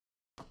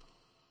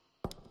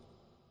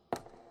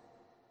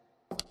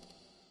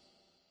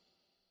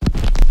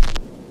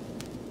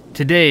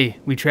Today,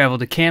 we travel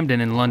to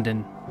Camden in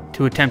London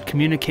to attempt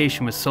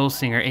communication with soul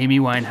singer Amy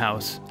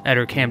Winehouse at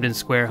her Camden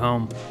Square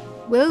home.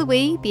 Will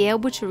we be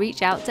able to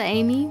reach out to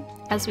Amy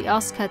as we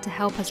ask her to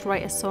help us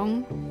write a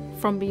song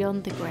from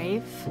beyond the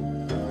grave?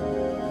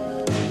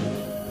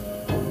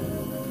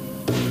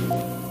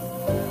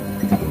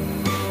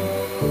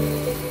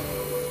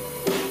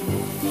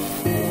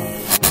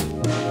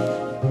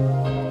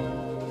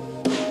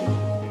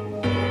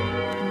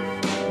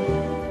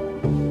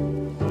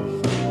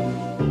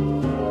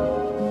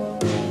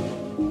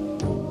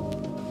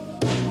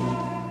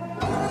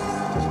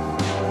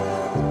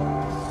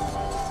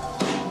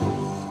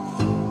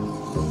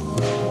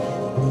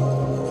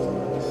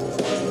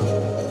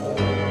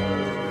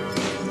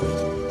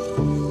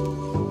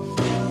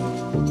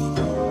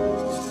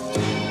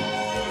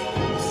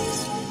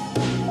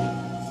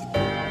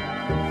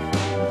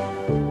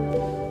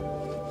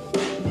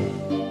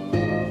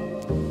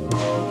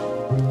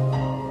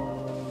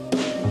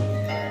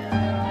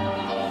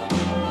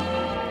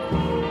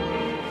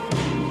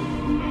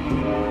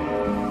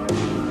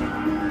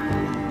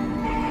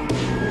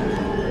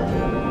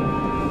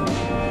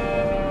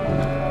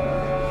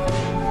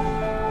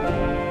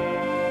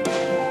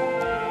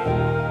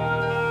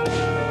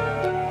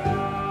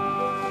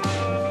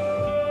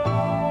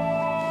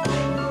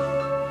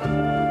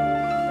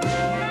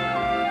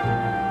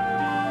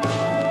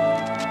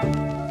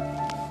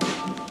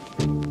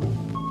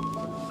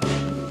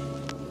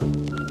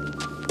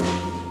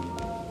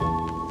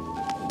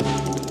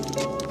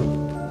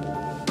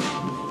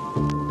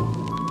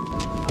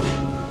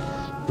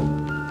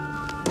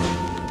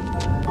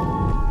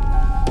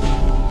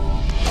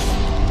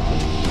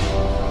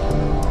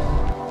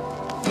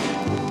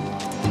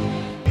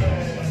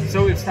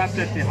 So we've stopped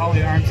at the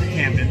Holly Arms in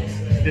Camden.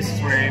 This is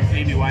where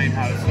Amy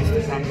Winehouse used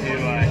to come to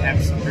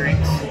have some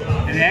drinks.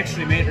 And they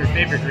actually made her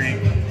favorite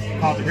drink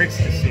called the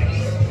Ecstasy.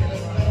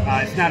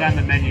 It's not on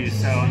the menu,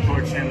 so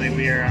unfortunately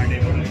we are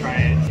unable to try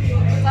it. So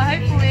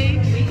hopefully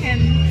we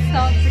can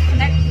start to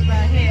connect with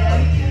her here.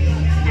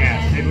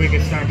 Yeah, maybe we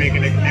can start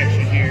making a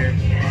connection here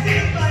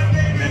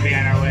and then be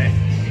on our way.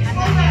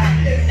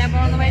 And then we're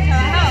on the way to our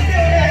house,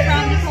 just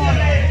around the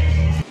corner.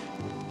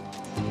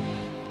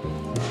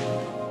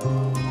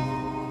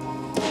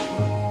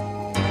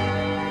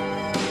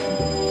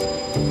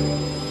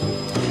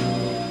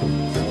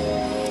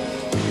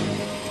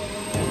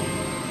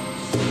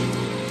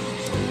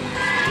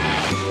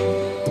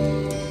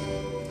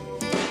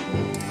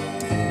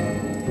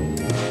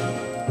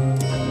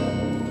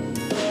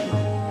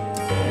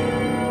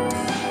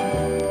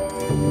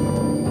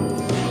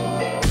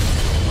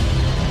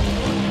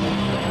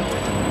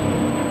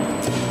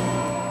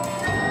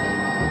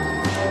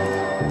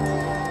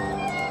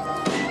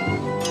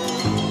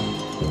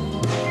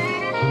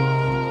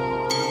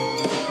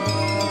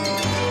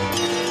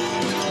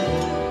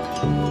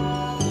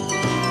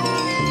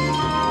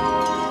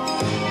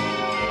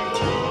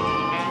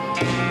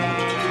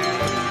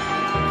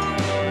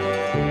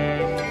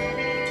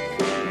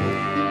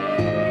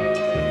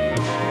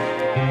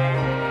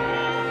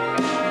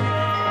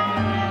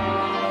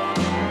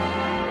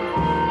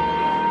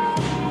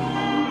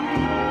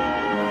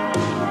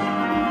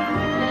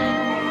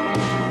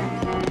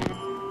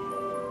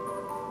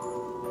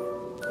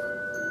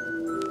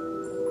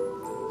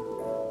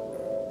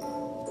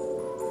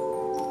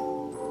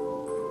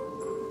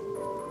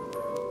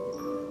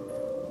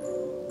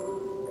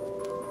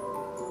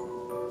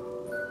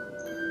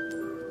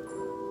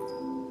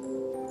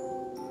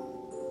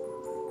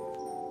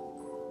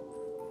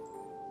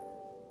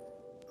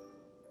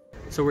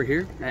 So we're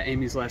here at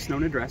Amy's last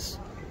known address.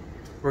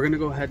 We're gonna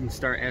go ahead and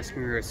start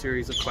asking her a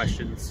series of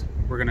questions.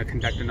 We're gonna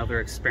conduct another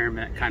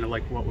experiment, kind of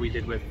like what we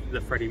did with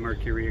the Freddie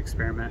Mercury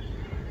experiment.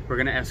 We're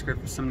gonna ask her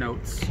for some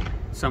notes,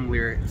 some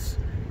lyrics,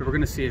 and we're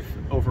gonna see if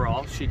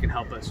overall she can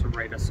help us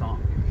write a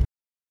song.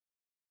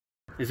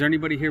 Is there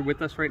anybody here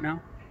with us right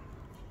now?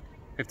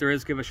 If there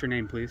is, give us your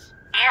name, please.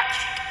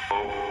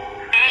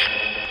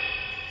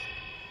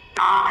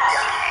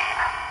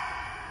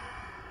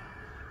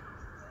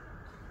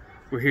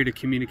 We're here to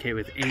communicate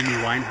with Amy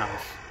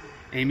Winehouse.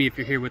 Amy, if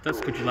you're here with us,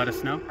 could you let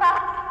us know?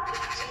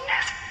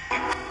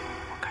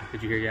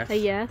 Did you hear yes?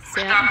 Yes,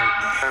 yeah.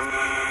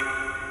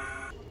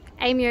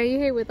 Amy, are you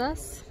here with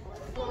us?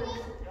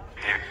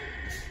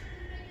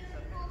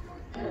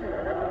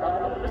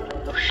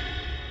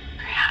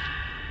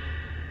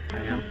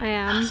 I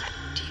am.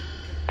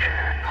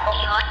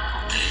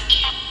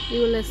 You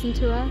will listen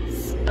to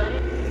us?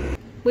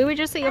 We were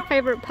just at your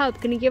favorite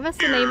pub. Can you give us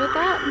the name of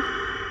that?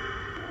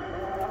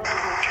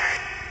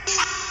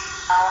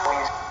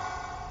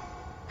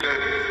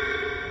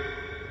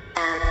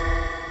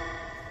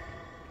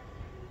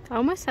 I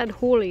almost had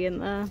Hawley in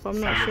there, but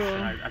I'm not sure.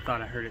 I thought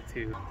I heard it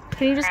too.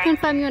 Can you just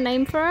confirm your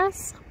name for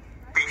us?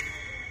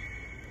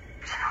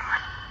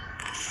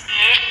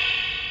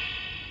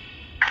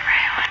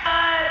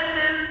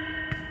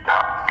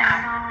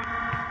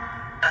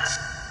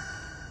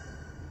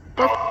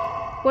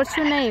 What's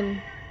your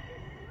name?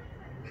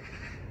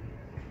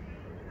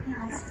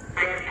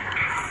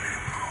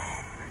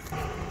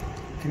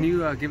 Can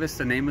you give us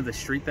the name of the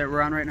street that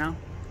we're on right now?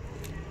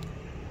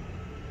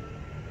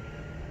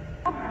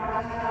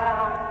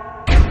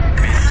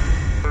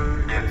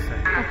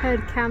 I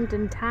heard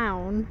Camden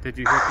Town. Did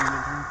you hear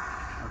Camden Town?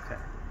 Okay.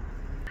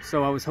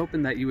 So I was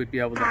hoping that you would be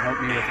able to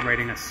help me with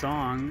writing a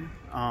song.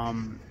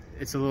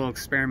 It's a little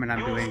experiment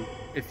I'm doing.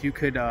 If you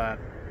could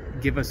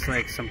give us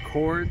like some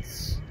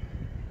chords,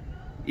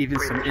 even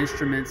some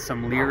instruments,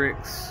 some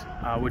lyrics,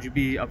 would you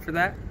be up for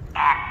that?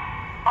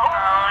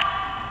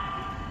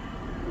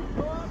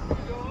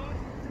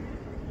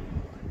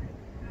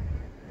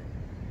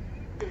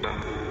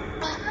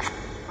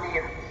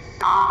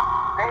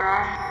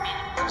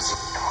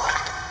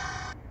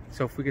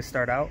 So if we could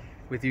start out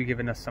with you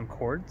giving us some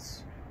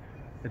chords,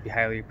 it'd be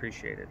highly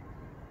appreciated.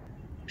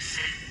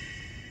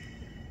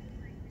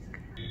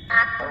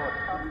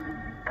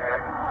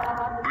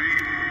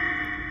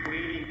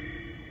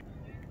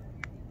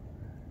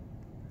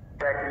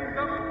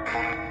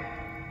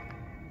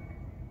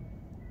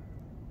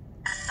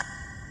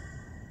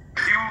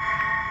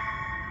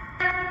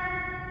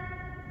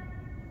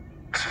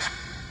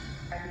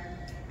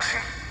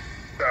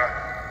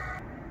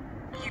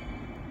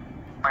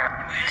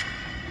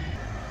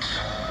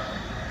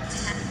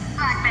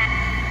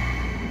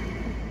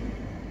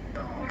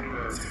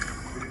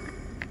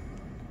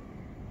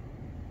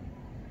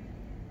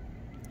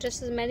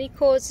 Just as many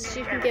chords as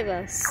you can give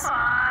us. So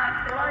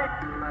I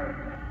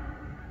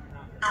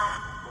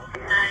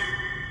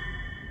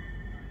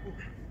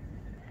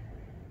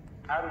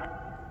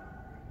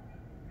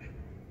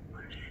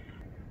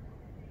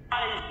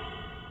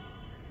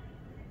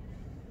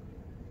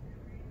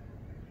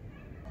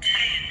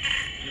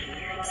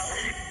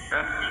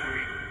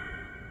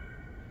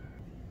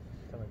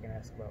can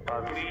ask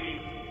about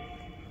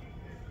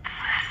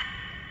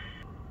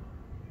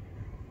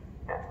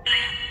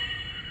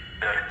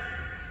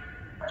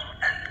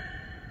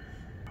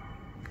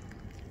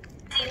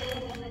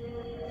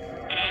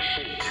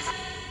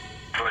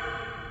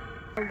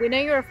We know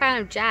you're a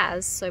fan of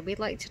jazz, so we'd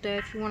like to know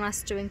if you want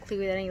us to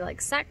include any like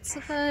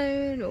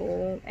saxophone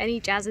or any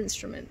jazz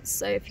instruments.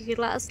 So if you could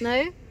let us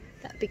know,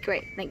 that'd be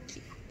great. Thank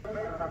you.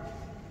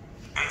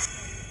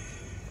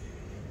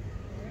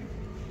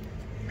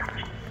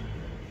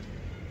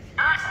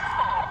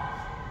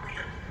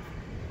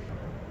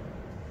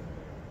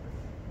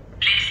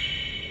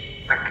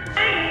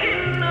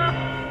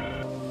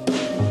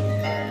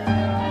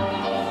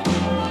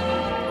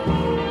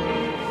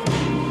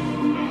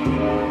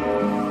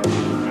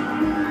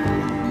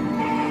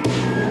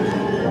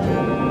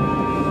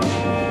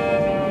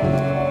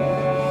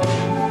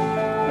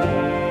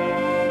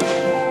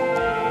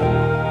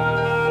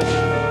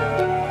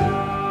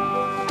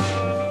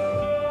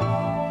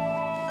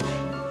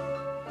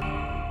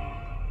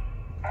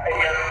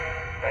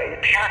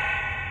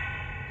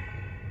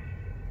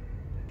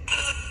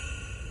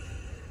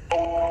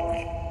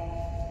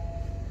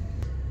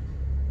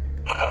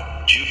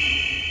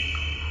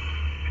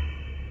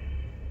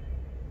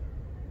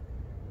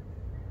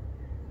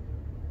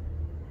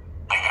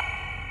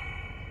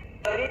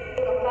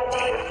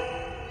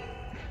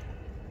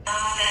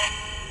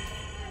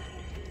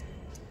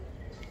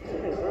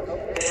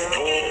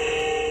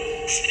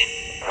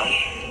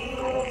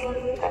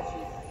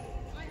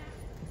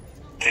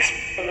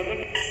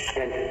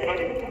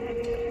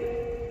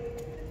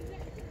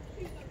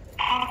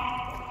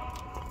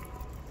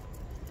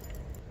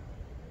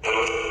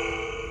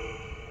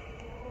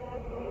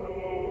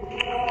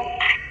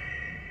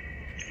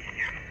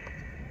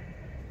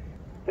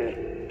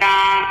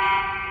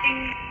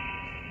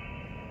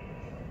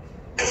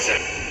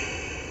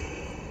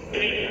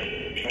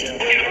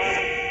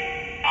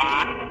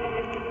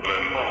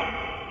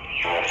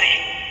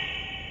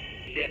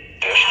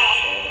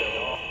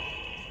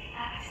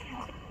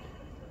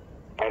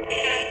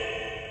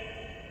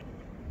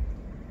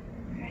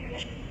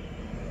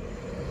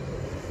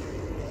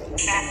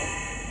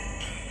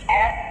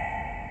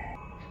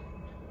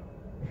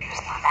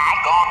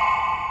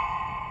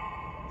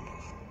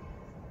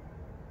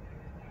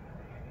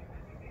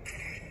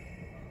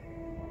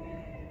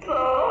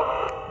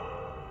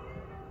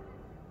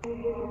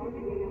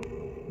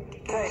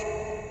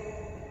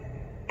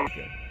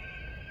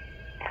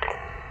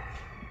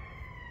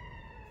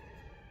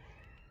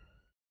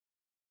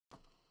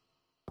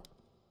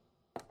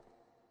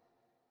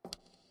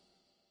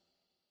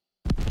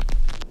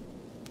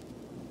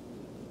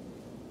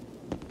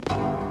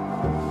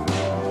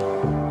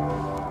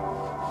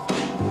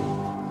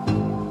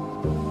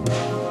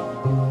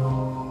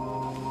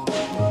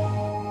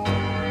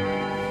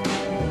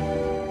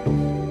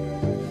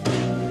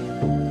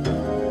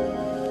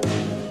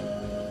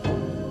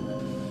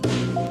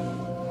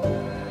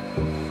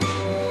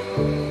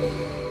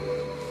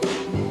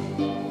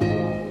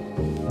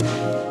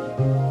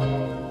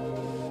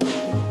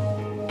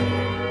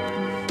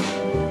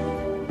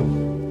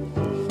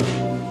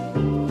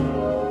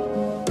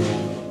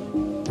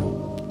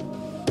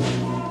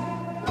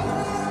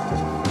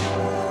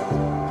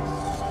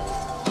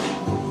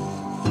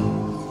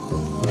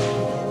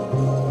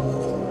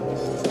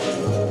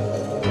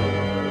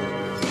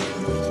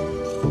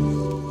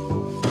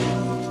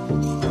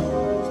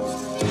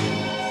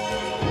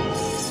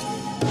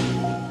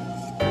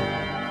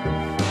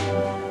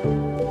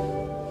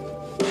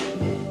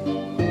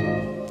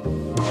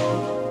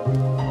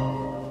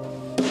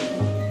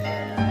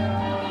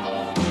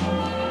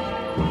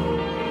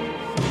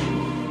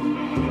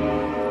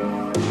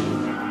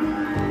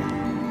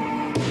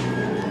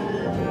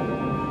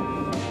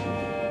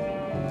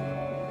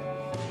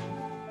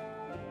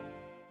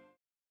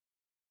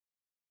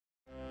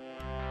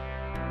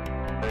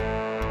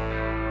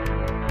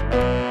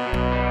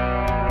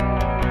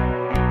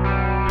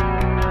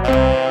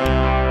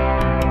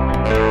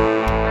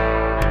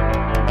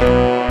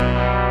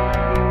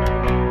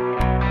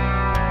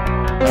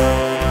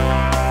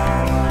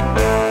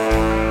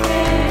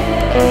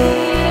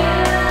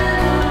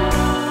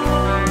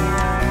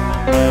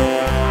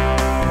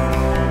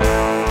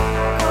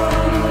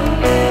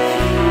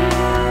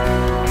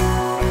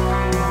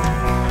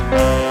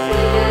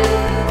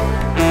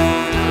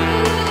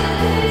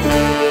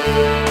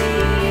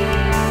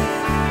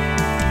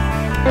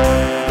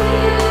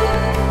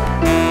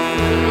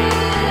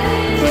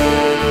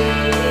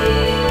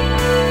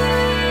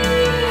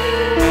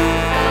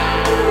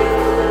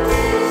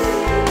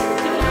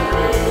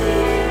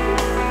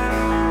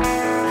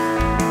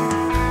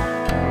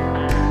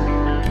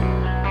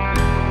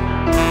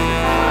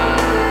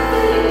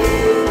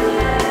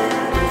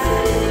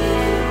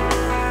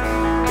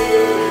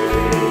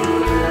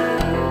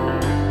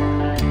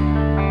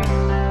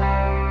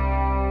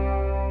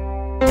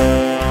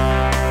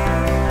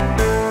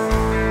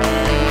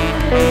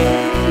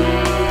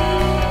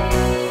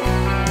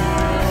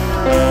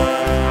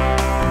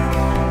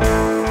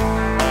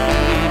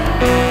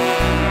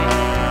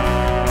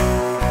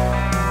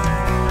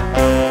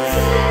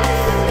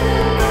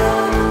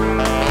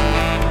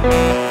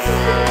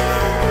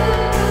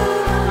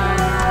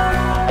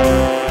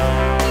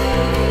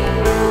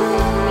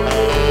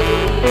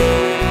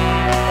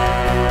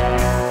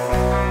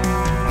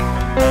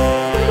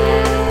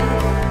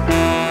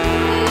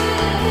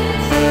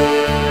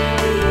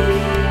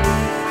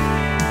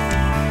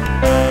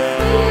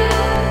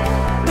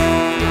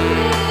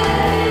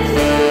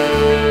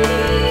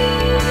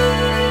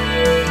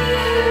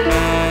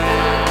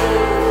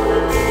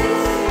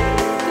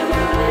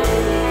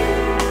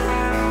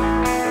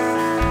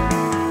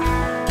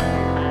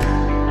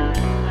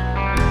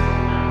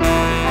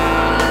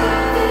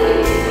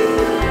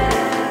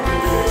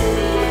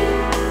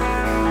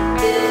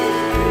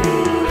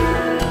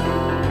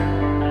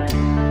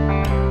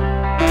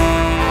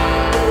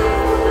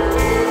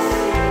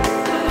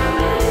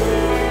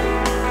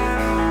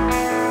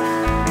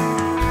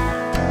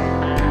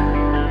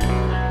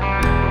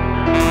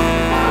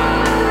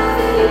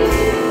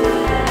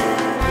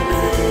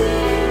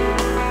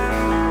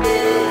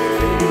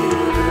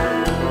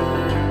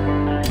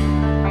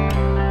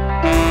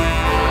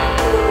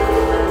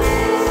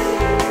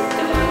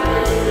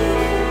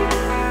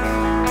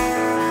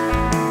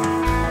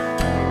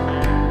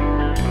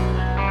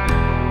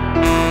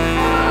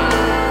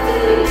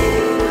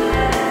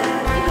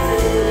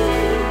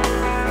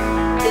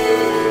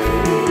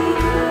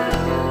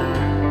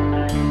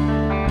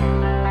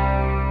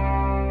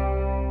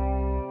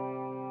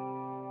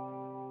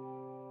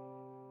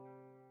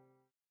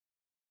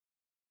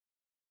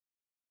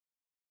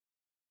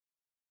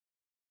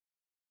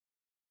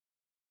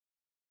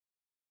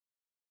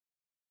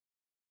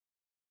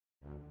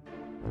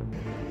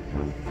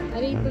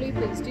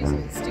 bloopers, do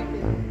something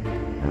stupid.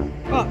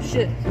 Oh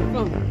shit,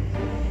 phone.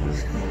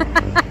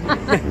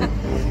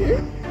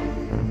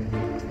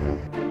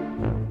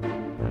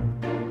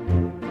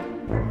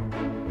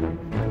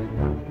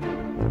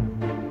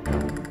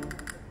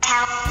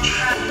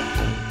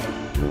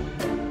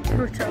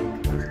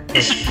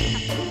 Turtle.